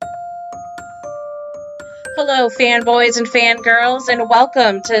Hello, fanboys and fangirls, and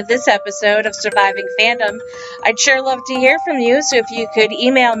welcome to this episode of Surviving Fandom. I'd sure love to hear from you, so if you could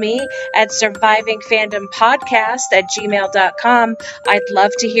email me at survivingfandompodcast@gmail.com, I'd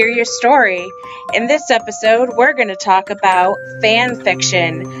love to hear your story. In this episode, we're going to talk about fan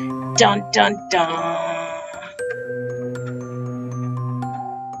fiction. Dun dun dun.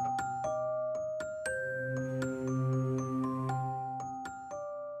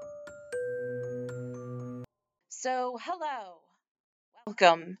 So, hello.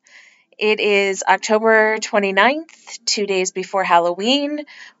 Welcome. It is October 29th, 2 days before Halloween,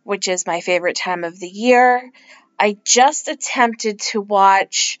 which is my favorite time of the year. I just attempted to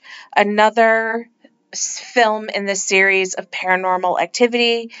watch another film in the series of Paranormal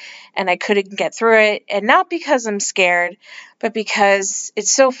Activity, and I couldn't get through it. And not because I'm scared, but because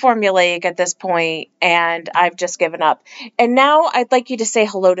it's so formulaic at this point, and I've just given up. And now I'd like you to say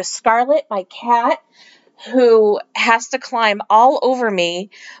hello to Scarlett, my cat, who has to climb all over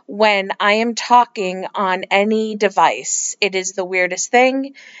me when I am talking on any device. It is the weirdest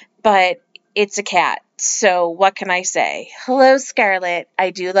thing, but it's a cat. So what can I say? Hello, Scarlett.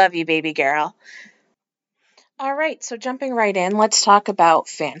 I do love you, baby girl. All right, so jumping right in, let's talk about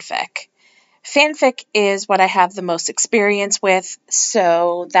fanfic. Fanfic is what I have the most experience with,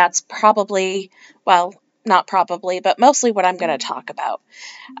 so that's probably, well, not probably, but mostly what I'm going to talk about.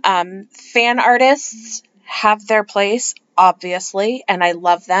 Fan artists have their place, obviously, and I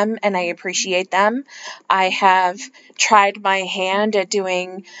love them and I appreciate them. I have tried my hand at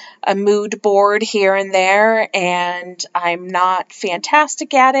doing a mood board here and there, and I'm not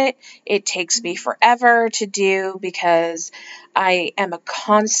fantastic at it. It takes me forever to do because I am a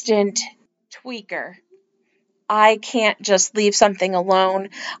constant tweaker. I can't just leave something alone.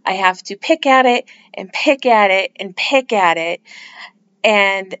 I have to pick at it and pick at it and pick at it.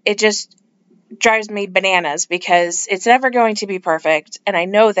 And it just drives me bananas because it's never going to be perfect, and I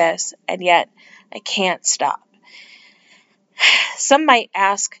know this, and yet I can't stop. Some might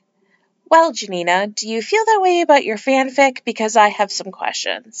ask, well, Janina, do you feel that way about your fanfic? Because I have some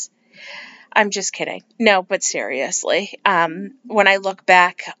questions. I'm just kidding. No, but seriously, when I look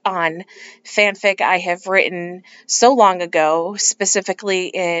back on fanfic I have written so long ago, specifically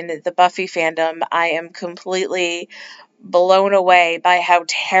in the Buffy fandom, I am completely blown away by how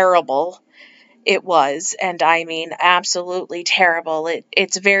terrible it was, and I mean absolutely terrible.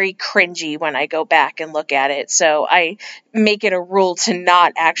 It's very cringy when I go back and look at it, so I make it a rule to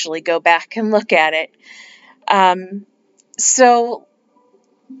not actually go back and look at it. So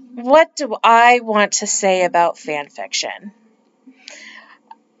what do I want to say about fan fiction?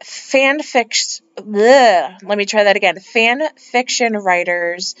 Let me try that again. Fan fiction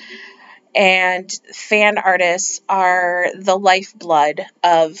writers and fan artists are the lifeblood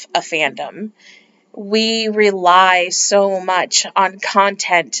of a fandom. We rely so much on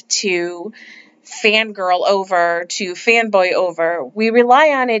content to fangirl over, to fanboy over. We rely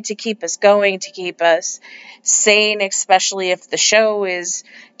on it to keep us going, to keep us sane, especially if the show is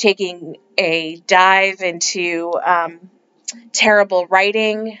taking a dive into terrible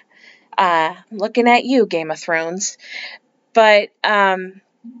writing. Looking at you, Game of Thrones. But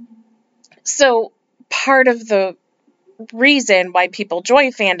so part of the reason why people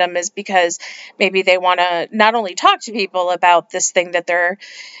join fandom is because maybe they want to not only talk to people about this thing that they're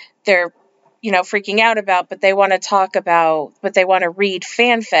freaking out about, but they want to talk about, but they want to read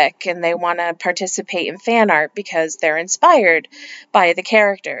fanfic and they want to participate in fan art because they're inspired by the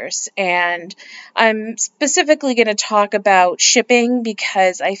characters. And I'm specifically going to talk about shipping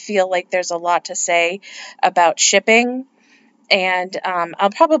because I feel like there's a lot to say about shipping. And I'll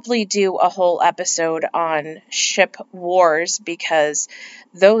probably do a whole episode on ship wars because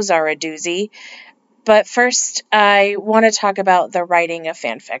those are a doozy. But first, I want to talk about the writing of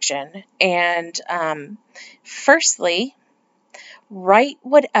fan fiction. And firstly, write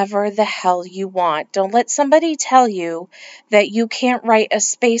whatever the hell you want. Don't let somebody tell you that you can't write a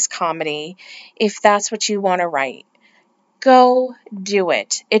space comedy if that's what you want to write. Go do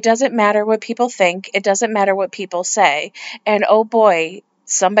it. It doesn't matter what people think. It doesn't matter what people say. And oh boy,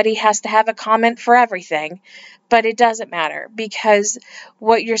 somebody has to have a comment for everything. But it doesn't matter because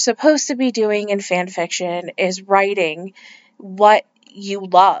what you're supposed to be doing in fan fiction is writing what you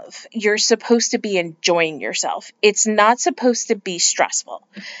love. You're supposed to be enjoying yourself. It's not supposed to be stressful.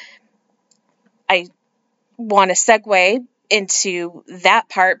 I want to segue into that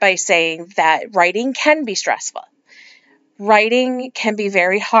part by saying that writing can be stressful. Writing can be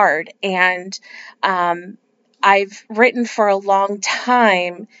very hard, and I've written for a long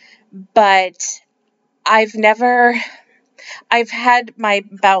time, but I've never I've had my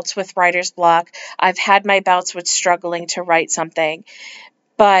bouts with writer's block. I've had my bouts with struggling to write something.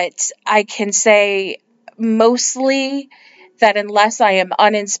 But I can say mostly that unless I am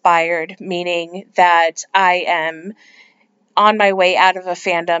uninspired, meaning that I am on my way out of a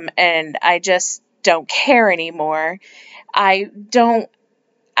fandom and I just don't care anymore, I don't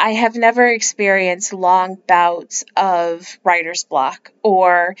I have never experienced long bouts of writer's block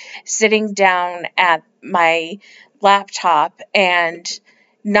or sitting down at my laptop and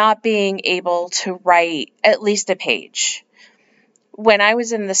not being able to write at least a page. When I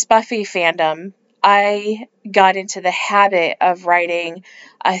was in the Spuffy fandom, I got into the habit of writing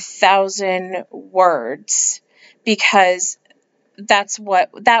 1,000 words because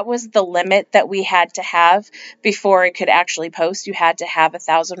that was the limit that we had to have before it could actually post. You had to have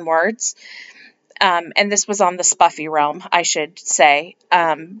 1,000 words. And this was on the Spuffy realm, I should say.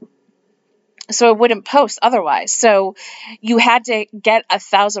 So it wouldn't post otherwise. So you had to get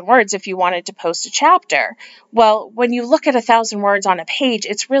 1,000 words if you wanted to post a chapter. Well, when you look at 1,000 words on a page,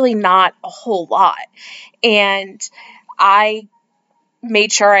 it's really not a whole lot. And I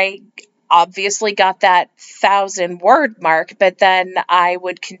made sure I obviously got that 1,000 word mark, but then I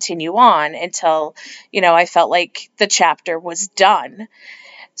would continue on until, I felt like the chapter was done.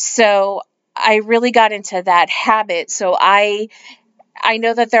 So I really got into that habit. So I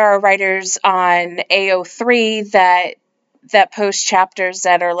know that there are writers on AO3 that post chapters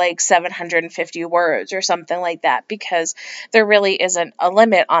that are like 750 words or something like that, because there really isn't a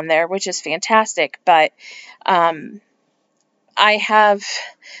limit on there, which is fantastic. But I have,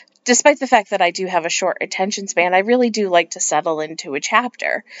 despite the fact that I do have a short attention span, I really do like to settle into a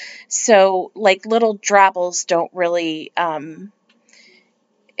chapter. So like little drabbles don't really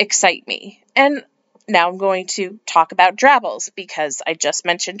excite me. And now I'm going to talk about drabbles because I just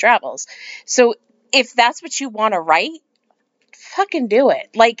mentioned drabbles. So if that's what you want to write, fucking do it.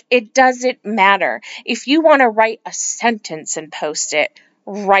 Like, it doesn't matter. If you want to write a sentence and post it,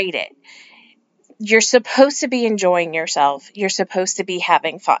 write it. You're supposed to be enjoying yourself. You're supposed to be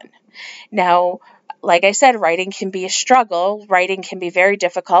having fun. Now, like I said, writing can be a struggle. Writing can be very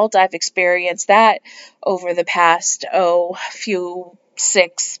difficult. I've experienced that over the past, few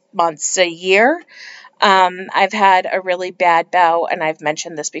 6 months, a year. I've had a really bad bout, and I've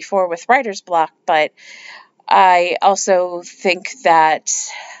mentioned this before with writer's block, but I also think that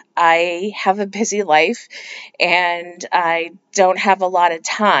I have a busy life and I don't have a lot of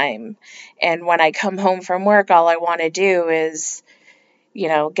time. And when I come home from work, all I want to do is,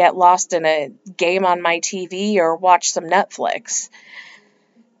 get lost in a game on my TV or watch some Netflix.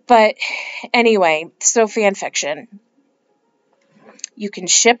 But anyway, so fanfiction. You can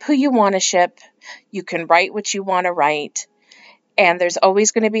ship who you want to ship. You can write what you want to write. And there's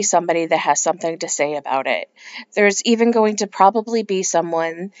always going to be somebody that has something to say about it. There's even going to probably be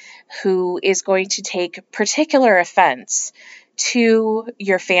someone who is going to take particular offense to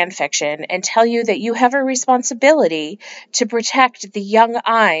your fan fiction and tell you that you have a responsibility to protect the young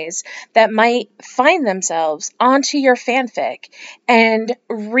eyes that might find themselves onto your fanfic and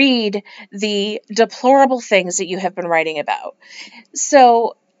read the deplorable things that you have been writing about.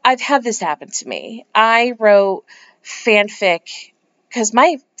 So I've had this happen to me. I wrote fanfic because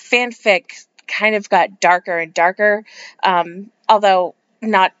my fanfic kind of got darker and darker. Although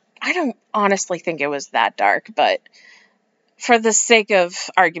I don't honestly think it was that dark, but for the sake of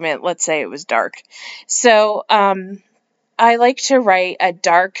argument, let's say it was dark. So, I like to write a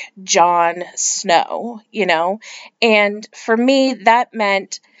dark Jon Snow, and for me, that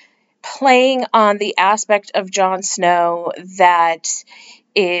meant playing on the aspect of Jon Snow that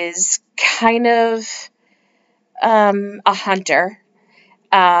is kind of a hunter,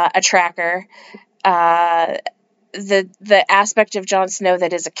 a tracker, the aspect of Jon Snow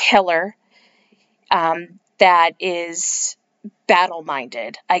that is a killer, that is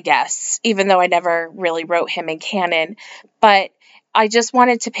battle-minded, I guess, even though I never really wrote him in canon. But I just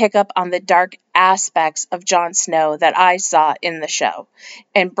wanted to pick up on the dark aspects of Jon Snow that I saw in the show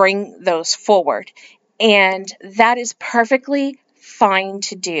and bring those forward. And that is perfectly fine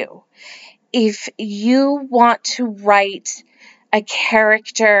to do. If you want to write a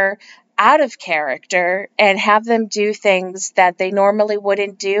character out of character and have them do things that they normally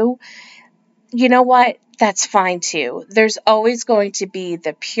wouldn't do, you know what? That's fine too. There's always going to be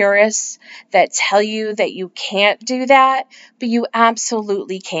the purists that tell you that you can't do that, but you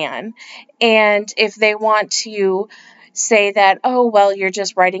absolutely can. And if they want to say that, oh, well, you're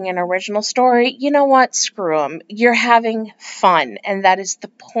just writing an original story, you know what? Screw them. You're having fun, and that is the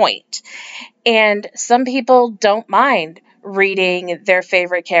point. And some people don't mind reading their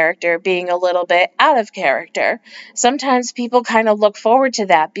favorite character being a little bit out of character. Sometimes people kind of look forward to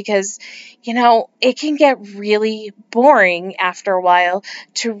that because, it can get really boring after a while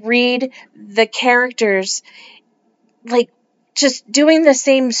to read the characters like just doing the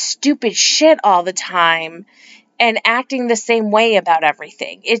same stupid shit all the time and acting the same way about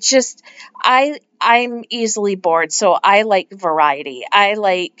everything. It's just I'm easily bored, so I like variety. I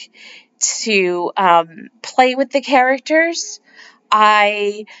like to play with the characters.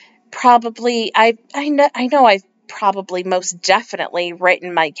 I know I've probably most definitely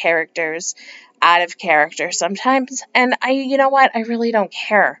written my characters out of character sometimes, and you know what, I really don't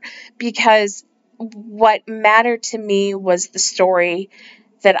care, because what mattered to me was the story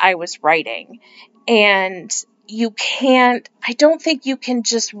that I was writing. And I don't think you can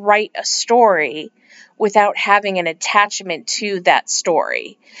just write a story without having an attachment to that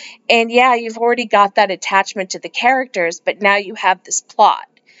story. And yeah, you've already got that attachment to the characters, but now you have this plot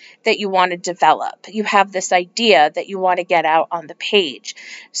that you want to develop. You have this idea that you want to get out on the page.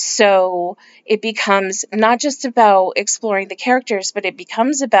 So it becomes not just about exploring the characters, but it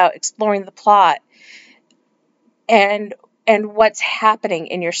becomes about exploring the plot and what's happening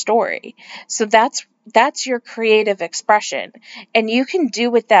in your story. So that's your creative expression, and you can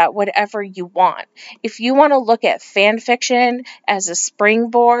do with that whatever you want. If you want to look at fan fiction as a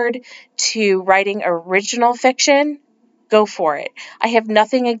springboard to writing original fiction, go for it. I have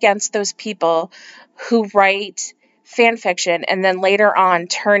nothing against those people who write fan fiction and then later on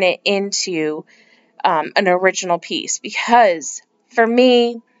turn it into an original piece, because for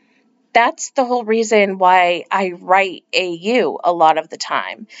me, that's the whole reason why I write AU a lot of the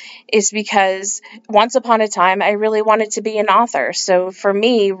time, is because once upon a time I really wanted to be an author. So for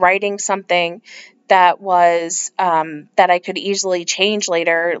me, writing something that was that I could easily change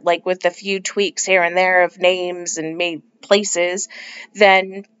later, like with a few tweaks here and there of names and made places,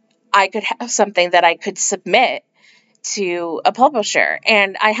 then I could have something that I could submit to a publisher.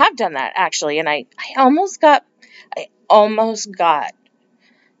 And I have done that actually, and I almost got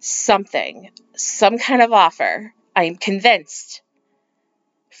some kind of offer, I'm convinced,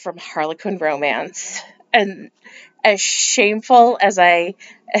 from Harlequin Romance. And as shameful as I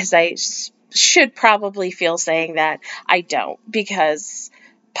should probably feel saying that, I don't, because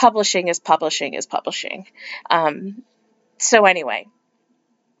publishing is publishing is publishing. So anyway,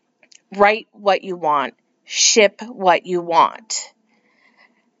 write what you want, ship what you want.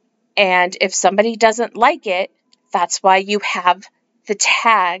 And if somebody doesn't like it, that's why you have the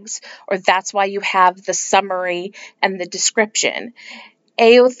tags, or that's why you have the summary and the description.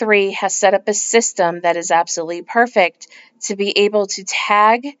 AO3 has set up a system that is absolutely perfect to be able to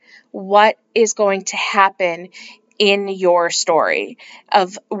tag what is going to happen in your story,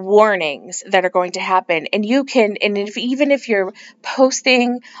 of warnings that are going to happen. And you can, and even if you're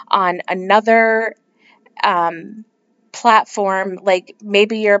posting on another platform, like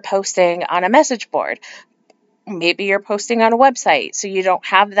maybe you're posting on a message board, maybe you're posting on a website, so you don't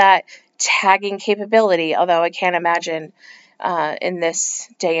have that tagging capability, although I can't imagine in this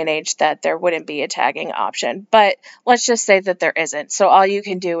day and age that there wouldn't be a tagging option. But let's just say that there isn't. So all you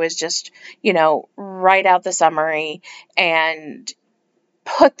can do is just, write out the summary and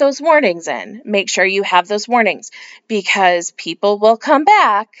put those warnings in. Make sure you have those warnings, because people will come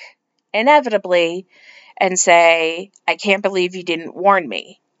back inevitably and say, I can't believe you didn't warn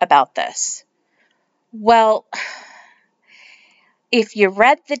me about this. Well, if you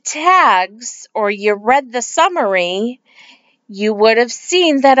read the tags or you read the summary, you would have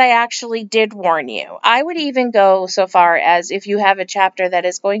seen that I actually did warn you. I would even go so far as, if you have a chapter that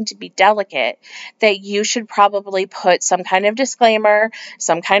is going to be delicate, that you should probably put some kind of disclaimer,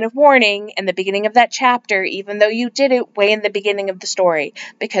 some kind of warning in the beginning of that chapter, even though you did it way in the beginning of the story,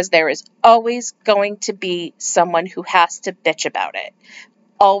 because there is always going to be someone who has to bitch about it.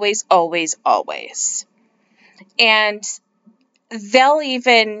 Always, always, always. And they'll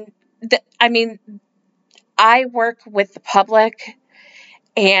even, I work with the public,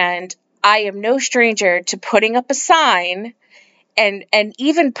 and I am no stranger to putting up a sign and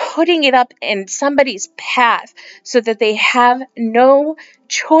even putting it up in somebody's path so that they have no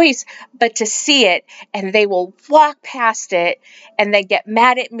choice but to see it, and they will walk past it and then get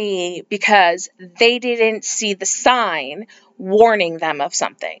mad at me because they didn't see the sign warning them of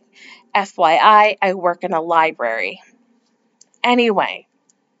something. FYI, I work in a library. Anyway,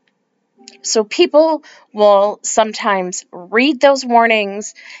 so people will sometimes read those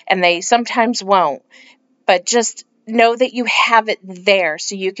warnings and they sometimes won't, but just know that you have it there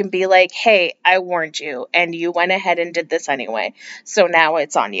so you can be like, hey, I warned you and you went ahead and did this anyway. So now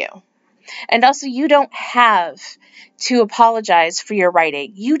it's on you. And also, you don't have to apologize for your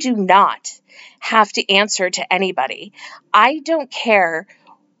writing. You do not have to answer to anybody. I don't care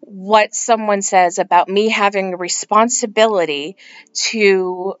what someone says about me having a responsibility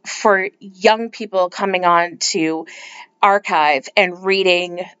for young people coming on to archive and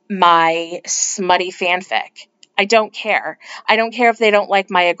reading my smutty fanfic. I don't care. I don't care if they don't like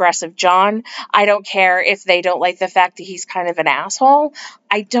my aggressive John. I don't care if they don't like the fact that he's kind of an asshole.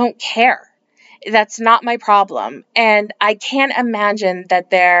 I don't care. That's not my problem. And I can't imagine that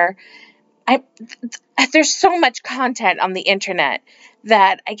there's so much content on the internet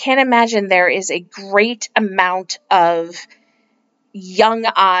that I can't imagine there is a great amount of young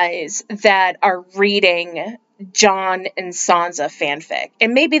eyes that are reading John and Sansa fanfic.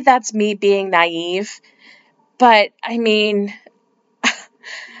 And maybe that's me being naive, but I mean,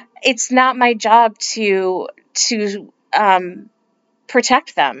 it's not my job to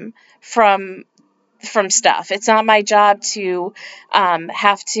protect them from stuff. It's not my job to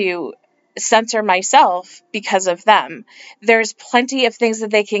have to censor myself because of them. There's plenty of things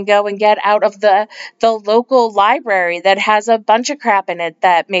that they can go and get out of the local library that has a bunch of crap in it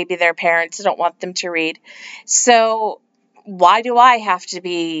that maybe their parents don't want them to read. So why do I have to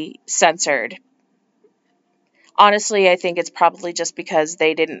be censored? Honestly, I think it's probably just because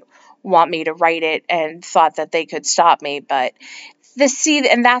they didn't want me to write it and thought that they could stop me. But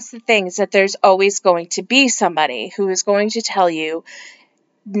and that's the thing, is that there's always going to be somebody who is going to tell you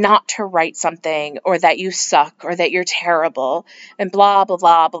not to write something, or that you suck, or that you're terrible, and blah, blah,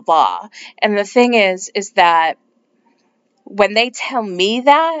 blah, blah, blah. And the thing is that when they tell me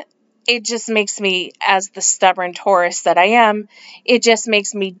that, it just makes me, as the stubborn Taurus that I am, it just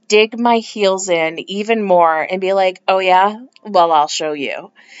makes me dig my heels in even more and be like, oh yeah, well, I'll show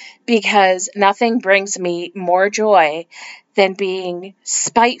you. Because nothing brings me more joy than being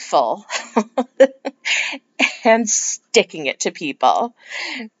spiteful and sticking it to people,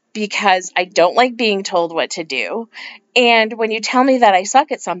 because I don't like being told what to do. And when you tell me that I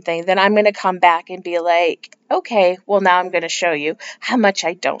suck at something, then I'm going to come back and be like, okay, well, now I'm going to show you how much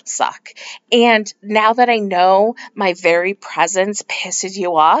I don't suck. And now that I know my very presence pisses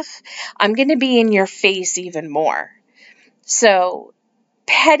you off, I'm going to be in your face even more. So,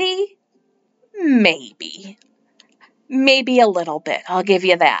 petty? Maybe. Maybe a little bit. I'll give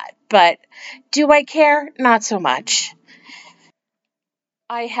you that. But do I care? Not so much.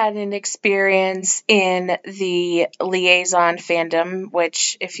 I had an experience in the Liaison fandom,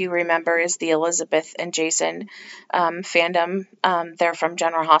 which, if you remember, is the Elizabeth and Jason fandom. They're from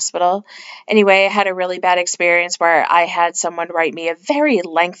General Hospital. Anyway, I had a really bad experience where I had someone write me a very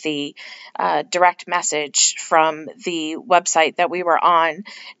lengthy direct message from the website that we were on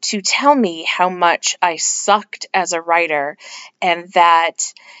to tell me how much I sucked as a writer, and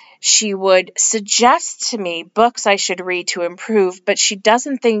that she would suggest to me books I should read to improve, but she did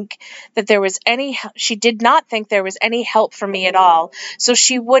not think there was any help for me at all. So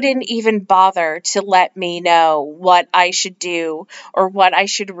she wouldn't even bother to let me know what I should do or what I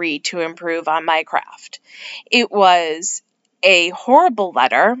should read to improve on my craft. It was a horrible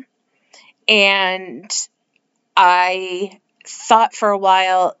letter, and I thought for a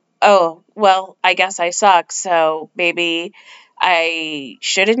while, oh, well, I guess I suck, so maybe I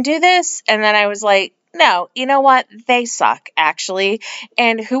shouldn't do this. And then I was like, no, you know what? They suck, actually.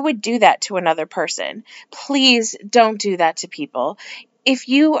 And who would do that to another person? Please don't do that to people. If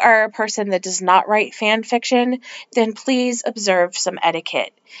you are a person that does not write fan fiction, then please observe some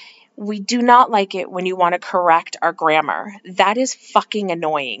etiquette. We do not like it when you want to correct our grammar. That is fucking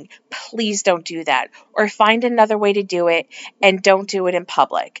annoying. Please don't do that. Or find another way to do it, and don't do it in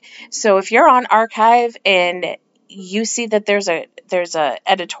public. So if you're on archive and you see that there's a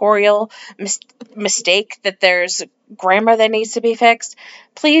editorial mistake, that there's grammar that needs to be fixed,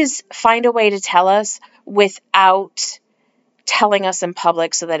 please find a way to tell us without telling us in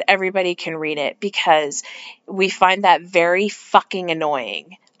public so that everybody can read it, because we find that very fucking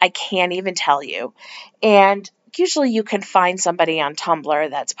annoying. I can't even tell you. And usually you can find somebody on Tumblr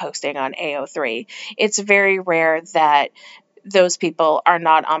that's posting on AO3. It's very rare that those people are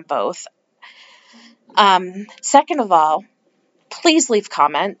not on both. Second of all, please leave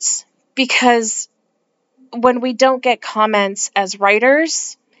comments, because when we don't get comments as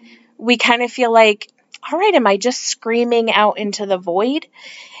writers, we kind of feel like, all right, am I just screaming out into the void?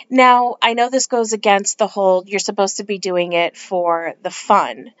 Now, I know this goes against the whole, you're supposed to be doing it for the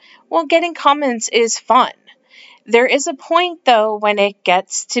fun. Well, getting comments is fun. There is a point, though, when it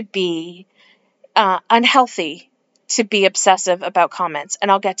gets to be unhealthy to be obsessive about comments,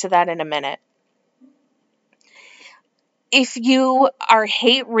 and I'll get to that in a minute. if you are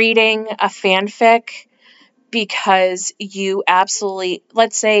hate reading a fanfic because you absolutely,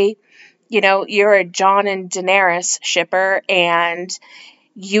 let's say, you're a Jon and Daenerys shipper and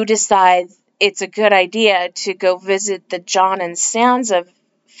you decide it's a good idea to go visit the Jon and Sansa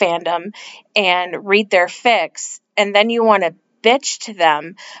fandom and read their fics, and then you want to bitch to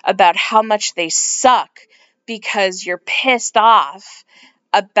them about how much they suck because you're pissed off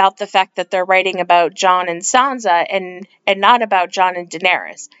about the fact that they're writing about Jon and Sansa and not about Jon and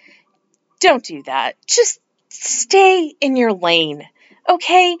Daenerys. Don't do that. Just stay in your lane.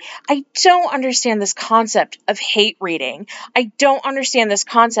 Okay? I don't understand this concept of hate reading. I don't understand this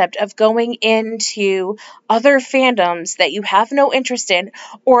concept of going into other fandoms that you have no interest in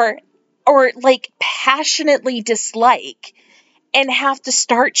or like passionately dislike and have to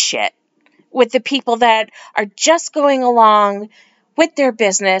start shit with the people that are just going along with their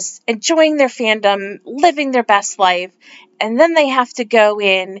business, enjoying their fandom, living their best life, and then they have to go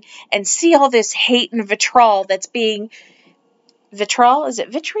in and see all this hate and vitriol that's being vitriol? Is it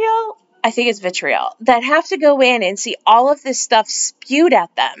vitriol? I think it's vitriol. That have to go in and see all of this stuff spewed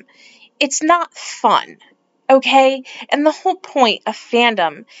at them. It's not fun. Okay? And the whole point of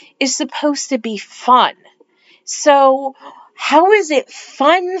fandom is supposed to be fun. So, how is it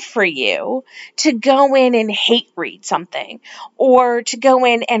fun for you to go in and hate read something or to go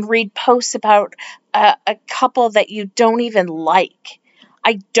in and read posts about a couple that you don't even like?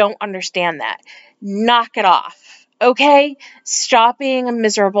 I don't understand that. Knock it off, okay? Stop being a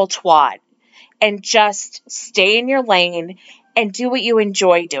miserable twat and just stay in your lane and do what you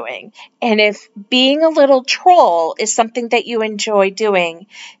enjoy doing. And if being a little troll is something that you enjoy doing,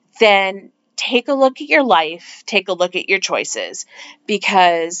 then take a look at your life, take a look at your choices,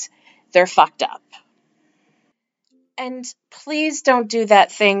 because they're fucked up. And please don't do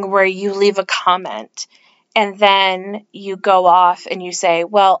that thing where you leave a comment and then you go off and you say,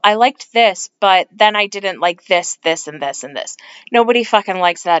 well, I liked this, but then I didn't like this, this, and this, and this. Nobody fucking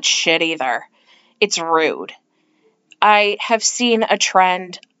likes that shit either. It's rude. I have seen a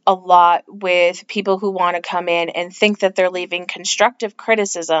trend a lot with people who want to come in and think that they're leaving constructive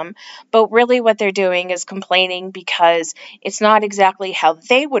criticism, but really what they're doing is complaining because it's not exactly how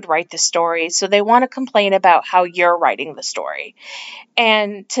they would write the story, so they want to complain about how you're writing the story.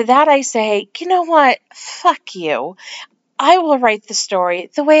 And to that I say, you know what? Fuck you. I will write the story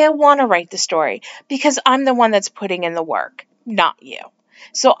the way I want to write the story because I'm the one that's putting in the work, not you.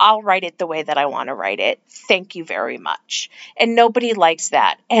 So I'll write it the way that I want to write it. Thank you very much. And nobody likes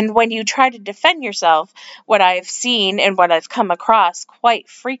that. And when you try to defend yourself, what I've seen and what I've come across quite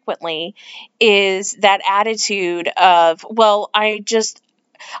frequently is that attitude of, well, I guess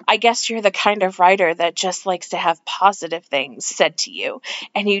you're the kind of writer that just likes to have positive things said to you,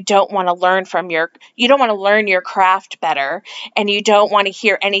 and you don't want to learn your craft better, and you don't want to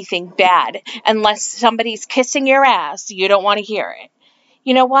hear anything bad unless somebody's kissing your ass. You don't want to hear it.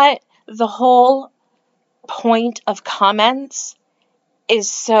 You know what? The whole point of comments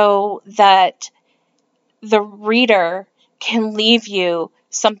is so that the reader can leave you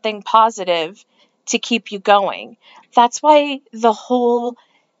something positive to keep you going. That's why the whole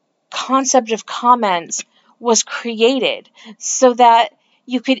concept of comments was created, so that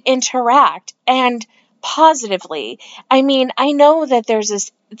you could interact and positively. I mean, I know that there's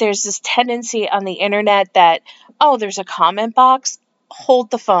this tendency on the internet that, oh, there's a comment box,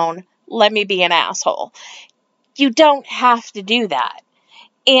 hold the phone, let me be an asshole. You don't have to do that.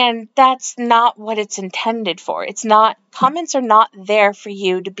 And that's not what it's intended for. Comments are not there for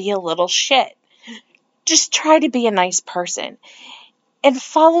you to be a little shit. Just try to be a nice person. And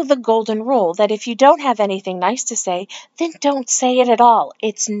follow the golden rule that if you don't have anything nice to say, then don't say it at all.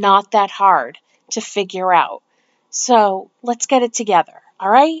 It's not that hard to figure out. So let's get it together, all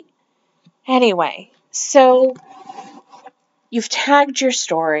right? Anyway, so you've tagged your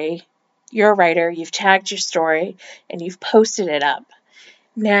story. You're a writer, you've tagged your story, and you've posted it up.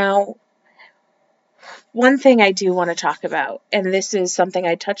 Now, one thing I do want to talk about, and this is something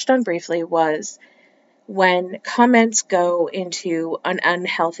I touched on briefly, was when comments go into an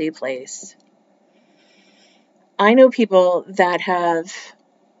unhealthy place. I know people that have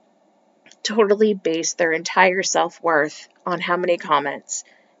totally based their entire self-worth on how many comments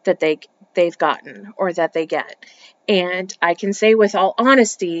that they've gotten or that they get. And I can say with all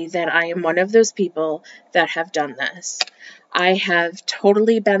honesty that I am one of those people that have done this. I have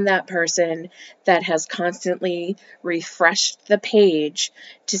totally been that person that has constantly refreshed the page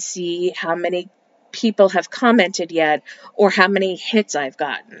to see how many people have commented yet or how many hits I've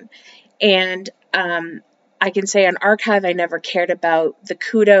gotten. And I can say on archive, I never cared about the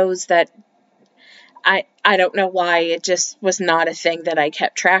kudos that I don't know why it just was not a thing that I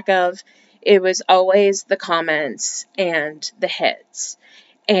kept track of. It was always the comments and the hits.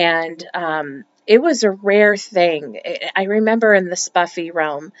 And it was a rare thing. I remember in the Spuffy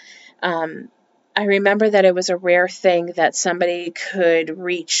realm, um, I remember that it was a rare thing that somebody could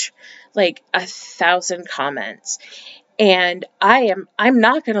reach like 1,000 comments. And I'm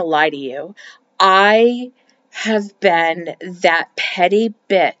not going to lie to you. I have been that petty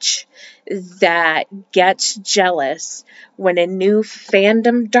bitch that gets jealous when a new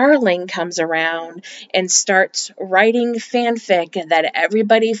fandom darling comes around and starts writing fanfic that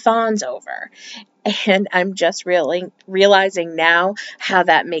everybody fawns over. And I'm just really realizing now how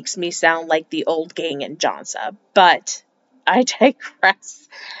that makes me sound like the old gang in Johnsa. But I digress.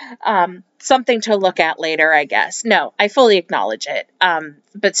 Something to look at later, I guess. No, I fully acknowledge it.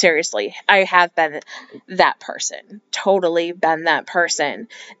 But seriously, I have been that person. Totally been that person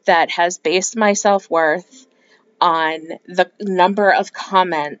that has based my self-worth on the number of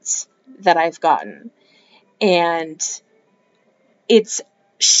comments that I've gotten. And it's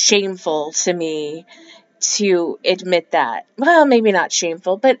shameful to me to admit that. Well, maybe not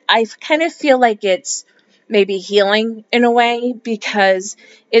shameful, but I kind of feel like it's maybe healing in a way because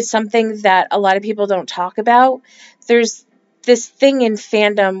it's something that a lot of people don't talk about. There's this thing in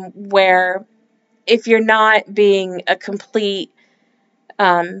fandom where if you're not being a complete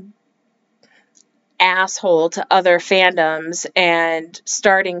asshole to other fandoms and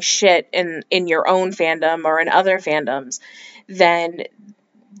starting shit in your own fandom or in other fandoms, then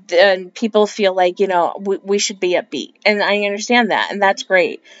people feel like, we should be upbeat. And I understand that, and that's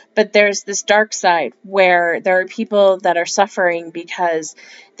great. But there's this dark side where there are people that are suffering because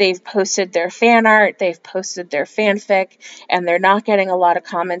they've posted their fan art, they've posted their fanfic, and they're not getting a lot of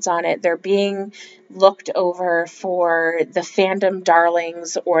comments on it. They're being looked over for the fandom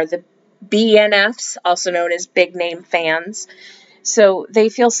darlings or the BNFs, also known as big name fans. So they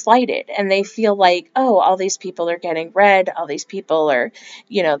feel slighted and they feel like, oh, all these people are getting read. All these people are,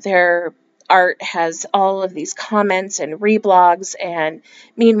 their art has all of these comments and reblogs. And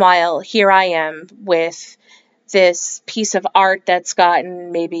meanwhile, here I am with this piece of art that's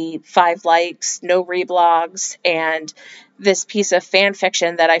gotten maybe 5 likes, no reblogs, and this piece of fan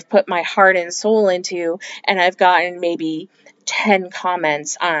fiction that I've put my heart and soul into, and I've gotten maybe 10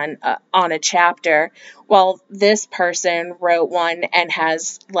 comments on a chapter. Well, this person wrote one and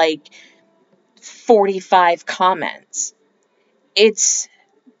has like 45 comments. It's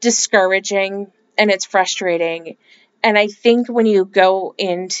discouraging and it's frustrating. And I think when you go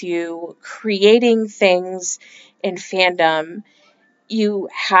into creating things in fandom, you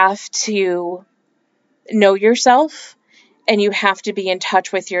have to know yourself and you have to be in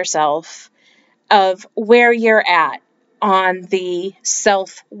touch with yourself of where you're at on the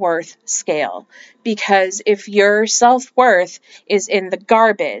self-worth scale. Because if your self-worth is in the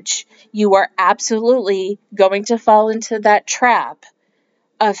garbage, you are absolutely going to fall into that trap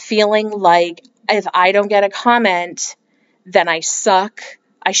of feeling like if I don't get a comment, then I suck.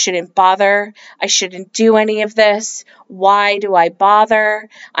 I shouldn't bother. I shouldn't do any of this. Why do I bother?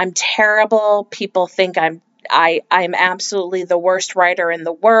 I'm terrible. People think I'm absolutely the worst writer in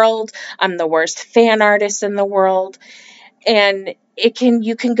the world. I'm the worst fan artist in the world. And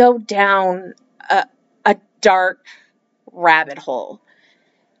you can go down a dark rabbit hole.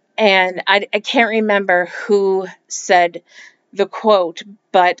 And I can't remember who said the quote,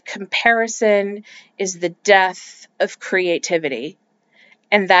 but comparison is the death of creativity.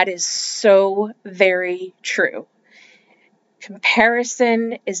 And that is so very true.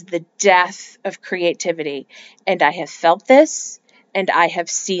 Comparison is the death of creativity. And I have felt this and I have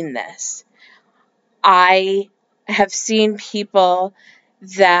seen this. I have seen people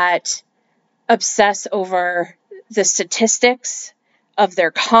that obsess over the statistics of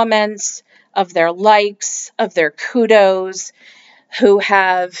their comments, of their likes, of their kudos, who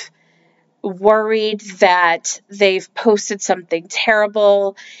have worried that they've posted something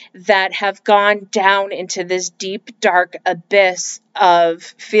terrible, that have gone down into this deep, dark abyss of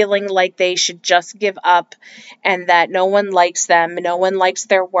feeling like they should just give up and that no one likes them, no one likes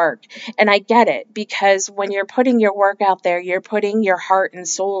their work. And I get it, because when you're putting your work out there, you're putting your heart and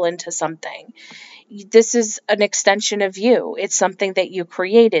soul into something. This is an extension of you. It's something that you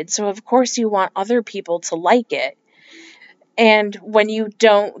created. So of course you want other people to like it. And when you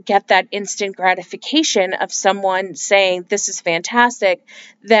don't get that instant gratification of someone saying, this is fantastic,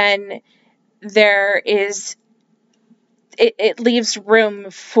 then it leaves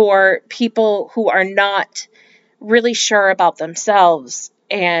room for people who are not really sure about themselves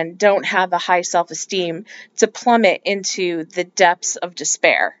and don't have a high self-esteem to plummet into the depths of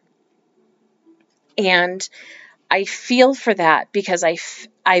despair. And I feel for that because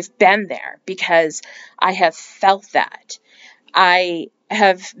I've been there, because I have felt that. I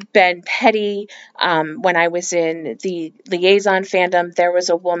have been petty. When I was in the liaison fandom, there was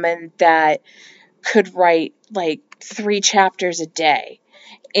a woman that could write like 3 chapters a day,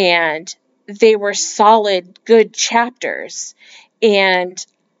 and they were solid, good chapters. And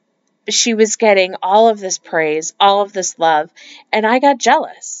she was getting all of this praise, all of this love, and I got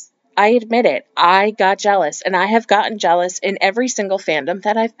jealous. I admit it. I got jealous, and I have gotten jealous in every single fandom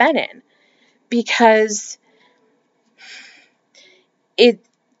that I've been in, because it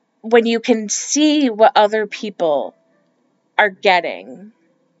when you can see what other people are getting,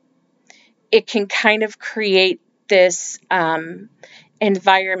 it can kind of create this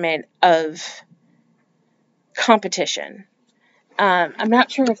environment of competition. I'm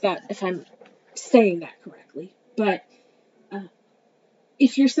not sure if I'm saying that correctly, but uh,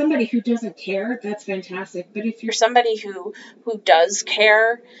 if you're somebody who doesn't care, that's fantastic. But if you're somebody who does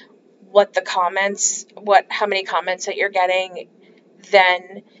care how many comments that you're getting,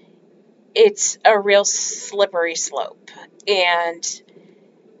 then it's a real slippery slope. And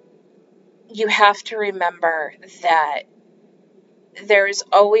you have to remember that there is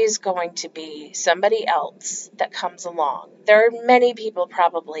always going to be somebody else that comes along. There are many people,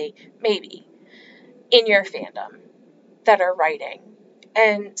 probably, maybe, in your fandom that are writing.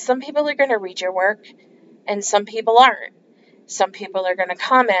 And some people are going to read your work, and some people aren't. Some people are going to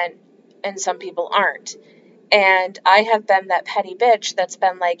comment, and some people aren't. And I have been that petty bitch that's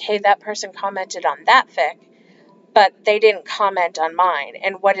been like, hey, that person commented on that fic, but they didn't comment on mine.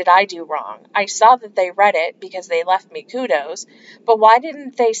 And what did I do wrong? I saw that they read it because they left me kudos, but why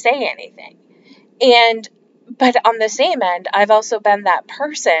didn't they say anything? But on the same end, I've also been that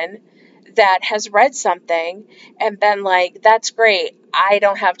person that has read something and been like, that's great. I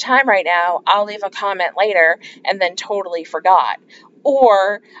don't have time right now. I'll leave a comment later, and then totally forgot.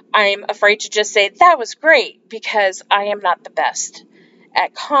 Or I'm afraid to just say, that was great, because I am not the best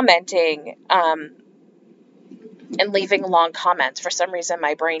at commenting and leaving long comments. For some reason,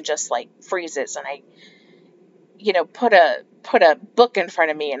 my brain just like freezes, and I put a book in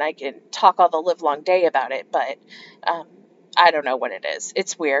front of me and I can talk all the live long day about it, but I don't know what it is.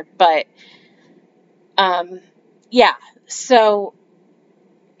 It's weird, but yeah. So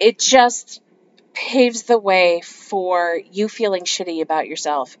it just paves the way for you feeling shitty about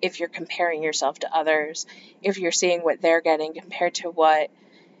yourself if you're comparing yourself to others, if you're seeing what they're getting compared to what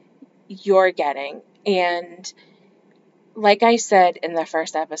you're getting. And like I said in the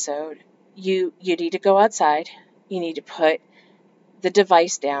first episode, you need to go outside. You need to put the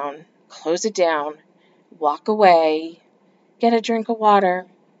device down, close it down, walk away, get a drink of water,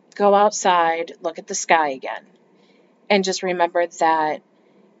 go outside, look at the sky again. And just remember that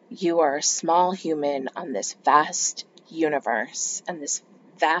you are a small human on this vast universe and this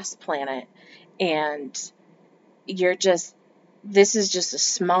vast planet. And this is just a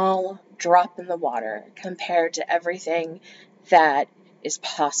small drop in the water compared to everything that is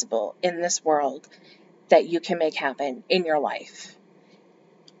possible in this world that you can make happen in your life.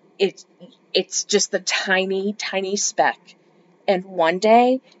 It's just the tiny, tiny speck. And one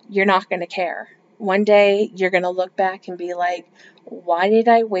day, you're not going to care. One day, you're going to look back and be like, why did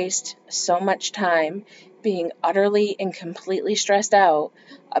I waste so much time being utterly and completely stressed out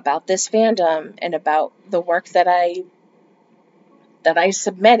about this fandom and about the work that I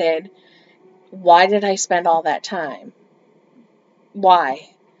submitted? Why did I spend all that time? Why?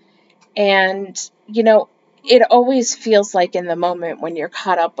 And, it always feels like in the moment when you're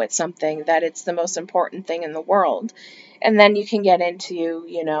caught up with something that it's the most important thing in the world. And then you can get into,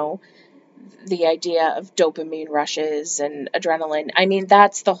 the idea of dopamine rushes and adrenaline. I mean,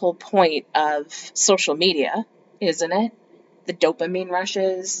 that's the whole point of social media, isn't it? The dopamine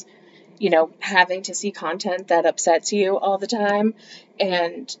rushes, having to see content that upsets you all the time.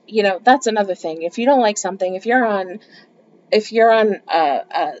 And, that's another thing. If you don't like something, if you're on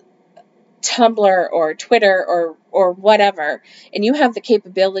a Tumblr or Twitter or whatever, and you have the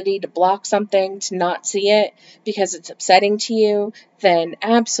capability to block something, to not see it because it's upsetting to you, then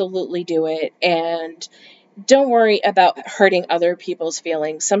absolutely do it. And don't worry about hurting other people's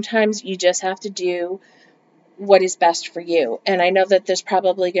feelings. Sometimes you just have to do what is best for you. And I know that there's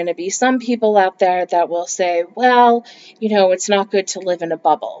probably going to be some people out there that will say, well, it's not good to live in a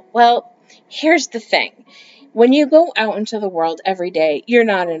bubble. Well, here's the thing. When you go out into the world every day, you're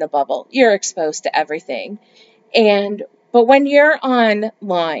not in a bubble. You're exposed to everything. But when you're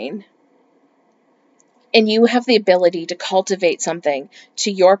online and you have the ability to cultivate something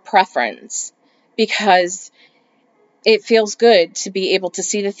to your preference because it feels good to be able to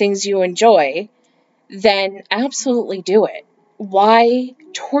see the things you enjoy, then absolutely do it. Why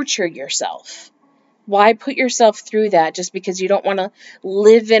torture yourself? Why put yourself through that just because you don't want to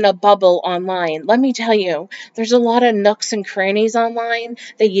live in a bubble online? Let me tell you, there's a lot of nooks and crannies online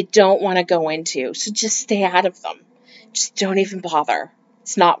that you don't want to go into. So just stay out of them. Just don't even bother.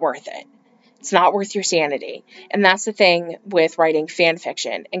 It's not worth it. It's not worth your sanity. And that's the thing with writing fan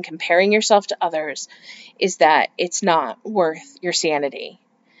fiction and comparing yourself to others, is that it's not worth your sanity.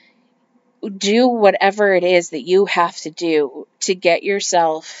 Do whatever it is that you have to do to get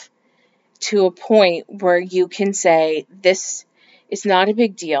yourself to a point where you can say, this is not a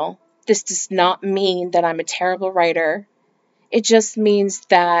big deal. This does not mean that I'm a terrible writer. It just means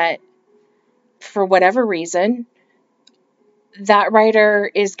that for whatever reason, that writer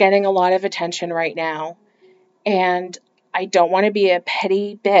is getting a lot of attention right now. And I don't want to be a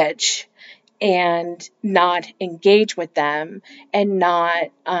petty bitch and not engage with them and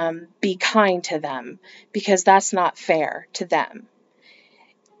not be kind to them, because that's not fair to them.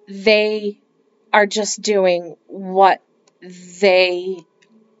 They are just doing what they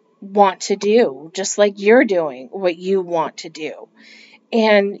want to do, just like you're doing what you want to do.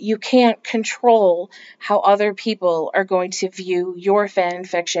 And you can't control how other people are going to view your fan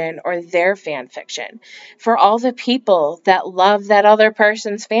fiction or their fan fiction. For all the people that love that other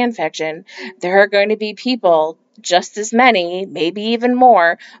person's fan fiction, there are going to be people, just as many, maybe even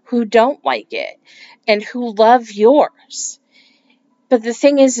more, who don't like it and who love yours. But the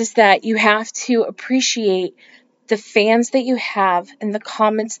thing is that you have to appreciate the fans that you have and the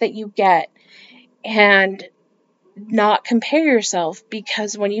comments that you get, and not compare yourself,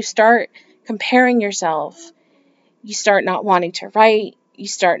 because when you start comparing yourself, you start not wanting to write, you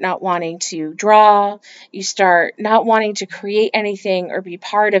start not wanting to draw, you start not wanting to create anything or be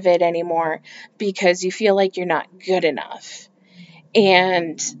part of it anymore because you feel like you're not good enough.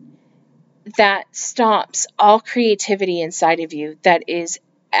 And that stops all creativity inside of you that is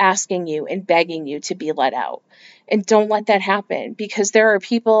asking you and begging you to be let out. And don't let that happen, because there are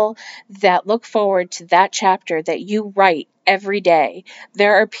people that look forward to that chapter that you write every day.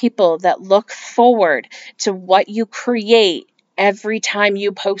 There are people that look forward to what you create every time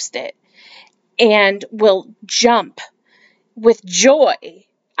you post it and will jump with joy.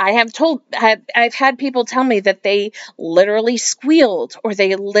 I've had people tell me that they literally squealed or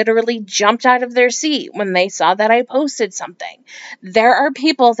they literally jumped out of their seat when they saw that I posted something. There are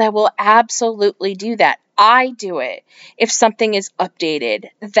people that will absolutely do that. I do it if something is updated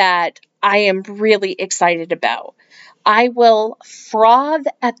that I am really excited about. I will froth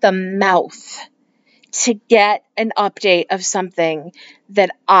at the mouth to get an update of something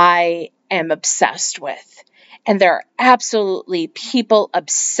that I am obsessed with. And there are absolutely people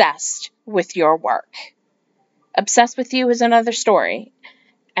obsessed with your work. Obsessed with you is another story.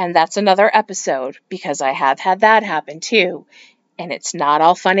 And that's another episode, because I have had that happen too. And it's not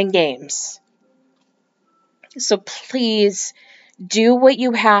all fun and games. So please do what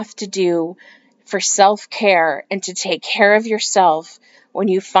you have to do for self-care and to take care of yourself when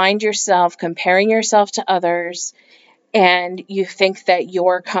you find yourself comparing yourself to others and you think that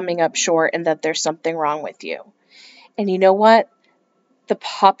you're coming up short and that there's something wrong with you. And you know what? The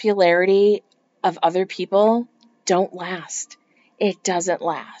popularity of other people don't last. It doesn't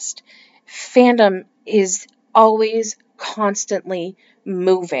last. Fandom is always constantly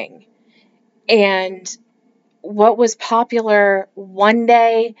moving. And what was popular one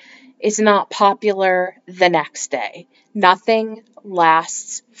day is not popular the next day. Nothing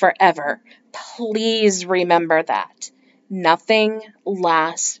lasts forever. Please remember that. Nothing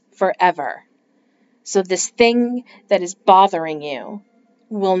lasts forever. So this thing that is bothering you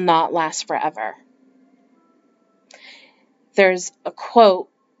will not last forever. There's a quote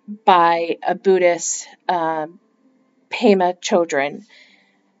by a Buddhist, Pema Chodron.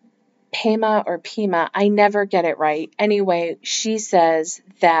 Pema or Pema, I never get it right. Anyway, she says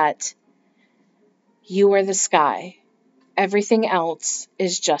that you are the sky. Everything else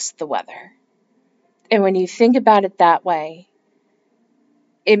is just the weather. And when you think about it that way,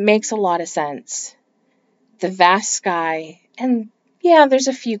 it makes a lot of sense. The vast sky, and yeah, there's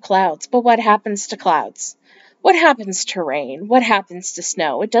a few clouds, but what happens to clouds? What happens to rain? What happens to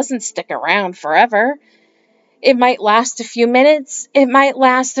snow? It doesn't stick around forever. It might last a few minutes, it might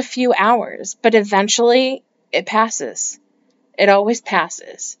last a few hours, but eventually it passes. It always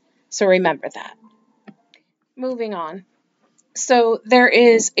passes. So remember that. Moving on. So there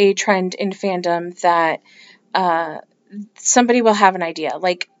is a trend in fandom that somebody will have an idea.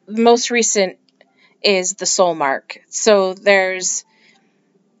 Like, the most recent is the soul mark. So the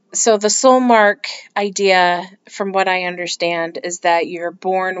soul mark idea, from what I understand, is that you're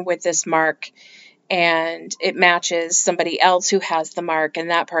born with this mark and it matches somebody else who has the mark,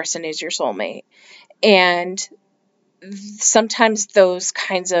 and that person is your soulmate. And sometimes those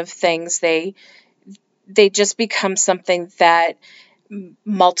kinds of things, they just become something that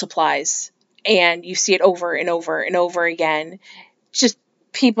multiplies, and you see it over and over and over again. Just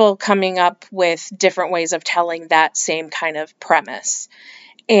people coming up with different ways of telling that same kind of premise.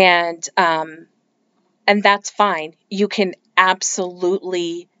 And that's fine. You can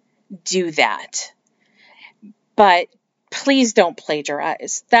absolutely do that. But please don't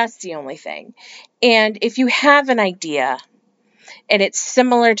plagiarize. That's the only thing. And if you have an idea and it's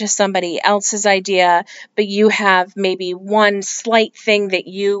similar to somebody else's idea, but you have maybe one slight thing that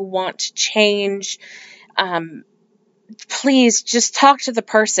you want to change, please just talk to the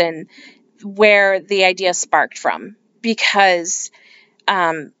person where the idea sparked from, because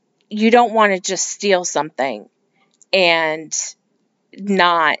you don't want to just steal something and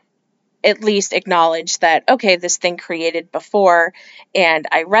not at least acknowledge that, okay, this thing created before, and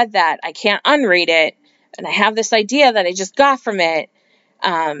I read that, I can't unread it, and I have this idea that I just got from it.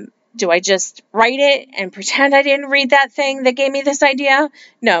 Do I just write it and pretend I didn't read that thing that gave me this idea?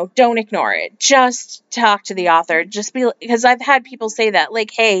 No, don't ignore it. Just talk to the author. Just be, because I've had people say that,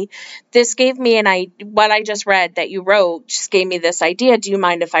 like, hey, this gave me what I just read that you wrote just gave me this idea. Do you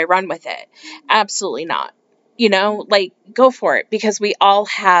mind if I run with it? Absolutely not. Like, go for it, because we all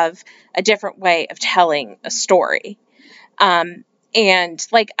have a different way of telling a story. And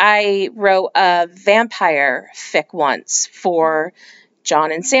like, I wrote a vampire fic once for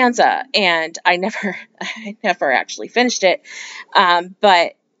John and Sansa, and I never actually finished it.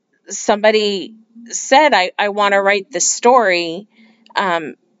 But somebody said, I want to write this story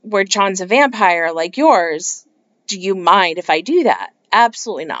where John's a vampire like yours. Do you mind if I do that?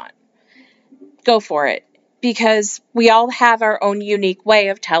 Absolutely not. Go for it. Because we all have our own unique way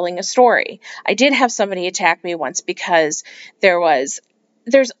of telling a story. I did have somebody attack me once because there's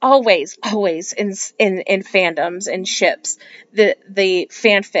always in fandoms and ships the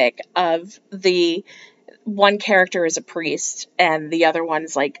fanfic of the one character is a priest and the other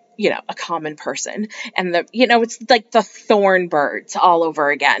one's like, a common person, and it's like the thorn birds all over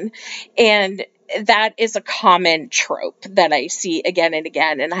again. And that is a common trope that I see again and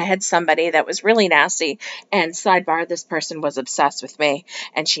again. And I had somebody that was really nasty, and sidebar, this person was obsessed with me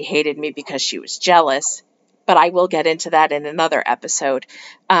and she hated me because she was jealous. But I will get into that in another episode.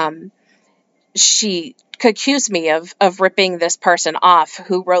 She accused me of ripping this person off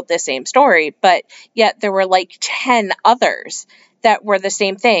who wrote the same story, but yet there were like 10 others that were the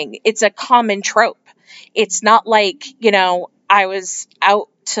same thing. It's a common trope. It's not like, I was out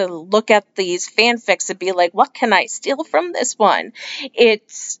to look at these fanfics and be like, what can I steal from this one?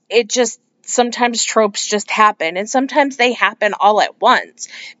 Sometimes tropes just happen, and sometimes they happen all at once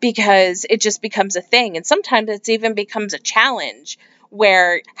because it just becomes a thing. And sometimes it even becomes a challenge,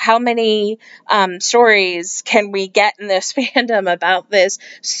 where how many stories can we get in this fandom about this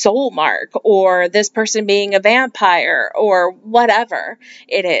soul mark or this person being a vampire or whatever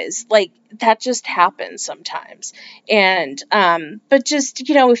it is. Like, that just happens sometimes. And but just,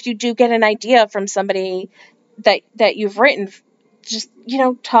 if you do get an idea from somebody that you've written, just,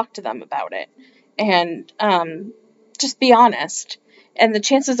 talk to them about it, and just be honest. And the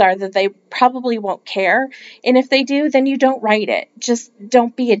chances are that they probably won't care. And if they do, then you don't write it. Just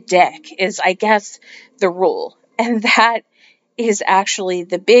don't be a dick is, I guess, the rule. And that is actually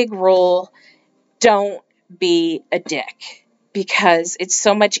the big rule. Don't be a dick, because it's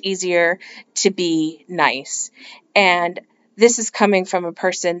so much easier to be nice. And this is coming from a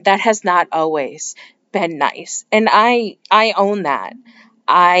person that has not always been nice. And I own that.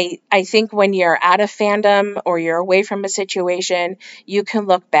 I think when you're out of fandom or you're away from a situation, you can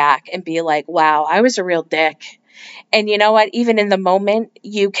look back and be like, wow, I was a real dick. And you know what? Even in the moment,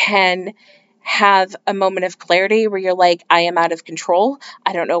 you can have a moment of clarity where you're like, I am out of control.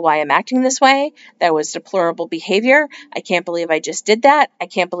 I don't know why I'm acting this way. That was deplorable behavior. I can't believe I just did that. I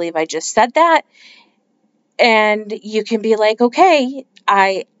can't believe I just said that. And you can be like, okay,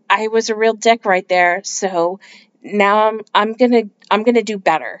 I was a real dick right there. So now I'm gonna do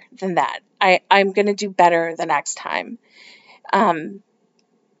better than that. I'm gonna do better the next time.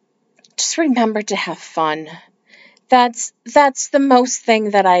 Just remember to have fun. That's the most thing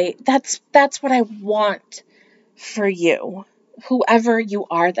that's what I want for you. Whoever you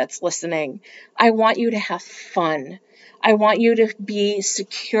are that's listening, I want you to have fun. I want you to be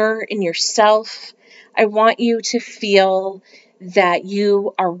secure in yourself. I want you to feel that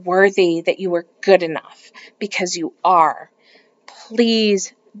you are worthy, that you are good enough, because you are.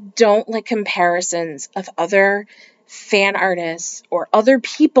 Please don't let comparisons of other fan artists or other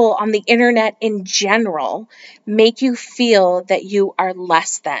people on the internet in general make you feel that you are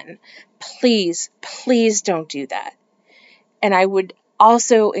less than, please, please don't do that. And I would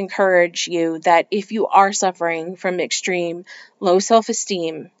also encourage you that if you are suffering from extreme low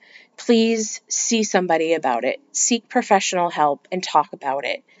self-esteem, please see somebody about it. Seek professional help and talk about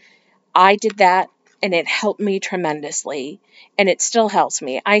it. I did that and it helped me tremendously, and it still helps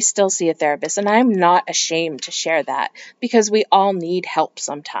me. I still see a therapist, and I'm not ashamed to share that because we all need help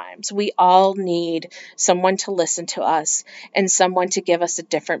sometimes. We all need someone to listen to us and someone to give us a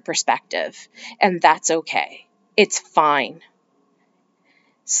different perspective, and that's okay. It's fine.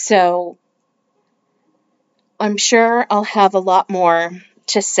 So I'm sure I'll have a lot more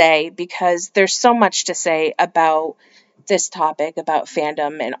to say because there's so much to say about this topic, about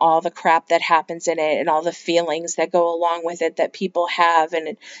fandom and all the crap that happens in it and all the feelings that go along with it that people have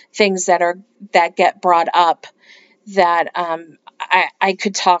and things that get brought up that I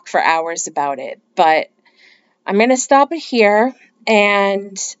could talk for hours about it. But I'm going to stop it here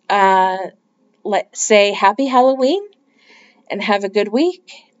and let's say happy Halloween and have a good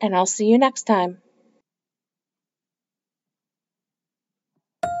week, and I'll see you next time.